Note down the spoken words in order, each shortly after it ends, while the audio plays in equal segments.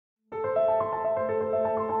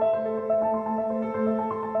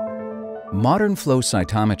Modern flow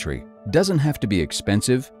cytometry doesn't have to be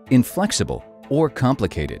expensive, inflexible, or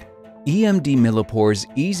complicated. EMD Millipore's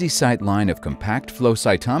EasySight line of compact flow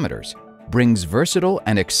cytometers brings versatile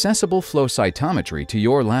and accessible flow cytometry to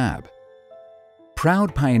your lab.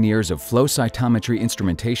 Proud pioneers of flow cytometry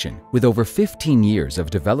instrumentation with over 15 years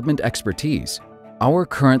of development expertise, our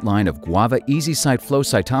current line of Guava EasySight flow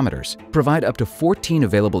cytometers provide up to 14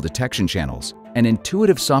 available detection channels, an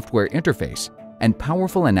intuitive software interface, and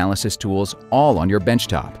powerful analysis tools all on your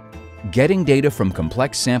benchtop. Getting data from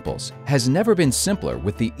complex samples has never been simpler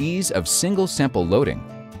with the ease of single sample loading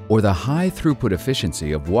or the high throughput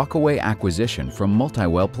efficiency of walkaway acquisition from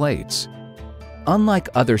multi-well plates. Unlike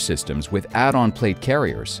other systems with add-on plate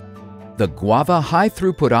carriers, the Guava high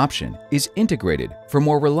throughput option is integrated for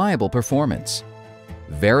more reliable performance.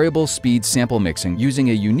 Variable speed sample mixing using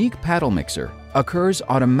a unique paddle mixer occurs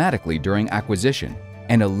automatically during acquisition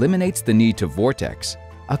and eliminates the need to vortex,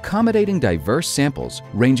 accommodating diverse samples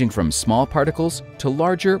ranging from small particles to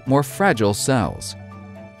larger, more fragile cells.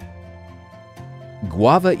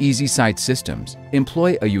 Guava EasySight systems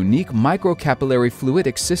employ a unique microcapillary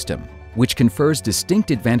fluidic system which confers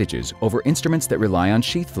distinct advantages over instruments that rely on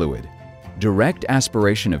sheath fluid. Direct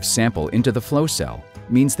aspiration of sample into the flow cell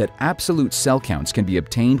means that absolute cell counts can be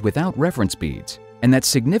obtained without reference beads, and that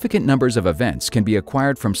significant numbers of events can be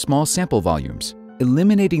acquired from small sample volumes.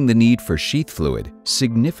 Eliminating the need for sheath fluid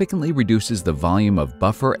significantly reduces the volume of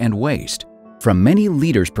buffer and waste from many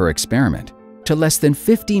liters per experiment to less than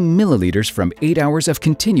 50 milliliters from 8 hours of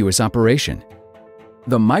continuous operation.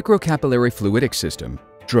 The microcapillary fluidic system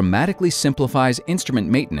dramatically simplifies instrument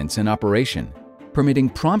maintenance and operation, permitting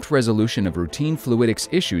prompt resolution of routine fluidics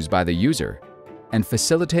issues by the user and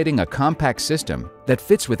facilitating a compact system that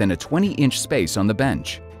fits within a 20-inch space on the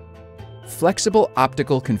bench. Flexible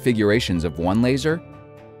optical configurations of 1 laser,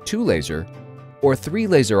 2 laser, or 3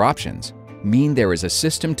 laser options mean there is a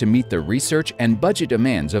system to meet the research and budget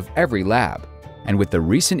demands of every lab. And with the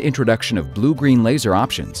recent introduction of blue-green laser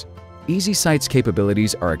options, EasySight's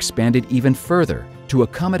capabilities are expanded even further to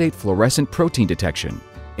accommodate fluorescent protein detection.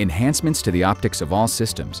 Enhancements to the optics of all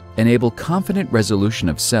systems enable confident resolution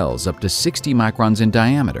of cells up to 60 microns in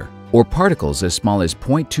diameter, or particles as small as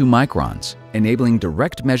 0.2 microns, enabling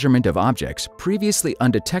direct measurement of objects previously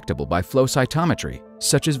undetectable by flow cytometry,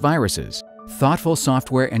 such as viruses. Thoughtful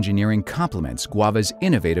software engineering complements Guava's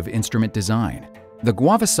innovative instrument design. The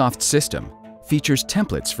GuavaSoft system features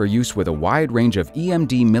templates for use with a wide range of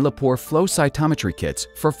EMD Millipore flow cytometry kits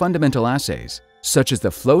for fundamental assays, such as the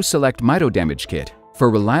Flow Select Mitodamage Kit for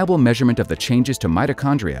reliable measurement of the changes to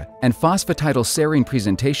mitochondria and phosphatidylserine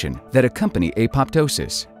presentation that accompany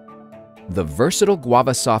apoptosis. The versatile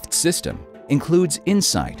GuavaSoft system includes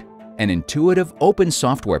Insight, an intuitive open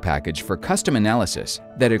software package for custom analysis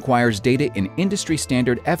that acquires data in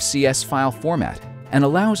industry-standard FCS file format and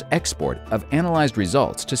allows export of analyzed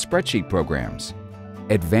results to spreadsheet programs.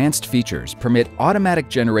 Advanced features permit automatic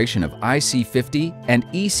generation of IC50 and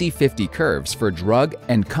EC50 curves for drug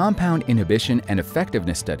and compound inhibition and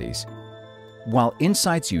effectiveness studies, while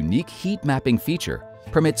Insight's unique heat mapping feature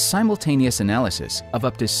permits simultaneous analysis of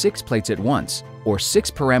up to 6 plates at once, or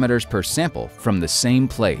 6 parameters per sample from the same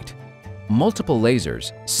plate. Multiple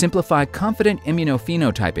lasers simplify confident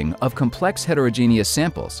immunophenotyping of complex heterogeneous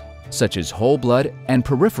samples, such as whole blood and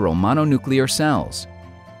peripheral mononuclear cells.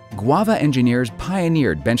 Guava engineers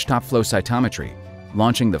pioneered benchtop flow cytometry,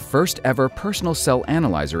 launching the first ever personal cell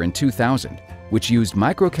analyzer in 2000, which used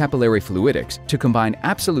microcapillary fluidics to combine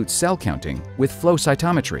absolute cell counting with flow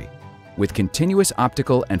cytometry. With continuous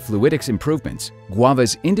optical and fluidics improvements,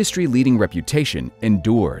 Guava's industry-leading reputation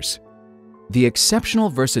endures. The exceptional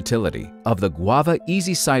versatility of the Guava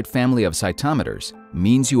EasySight family of cytometers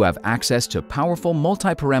means you have access to powerful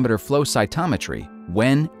multi-parameter flow cytometry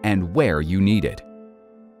when and where you need it.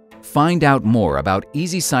 Find out more about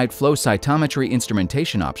EasySight flow cytometry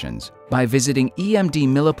instrumentation options by visiting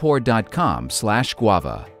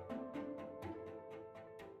emdmillipore.com/guava.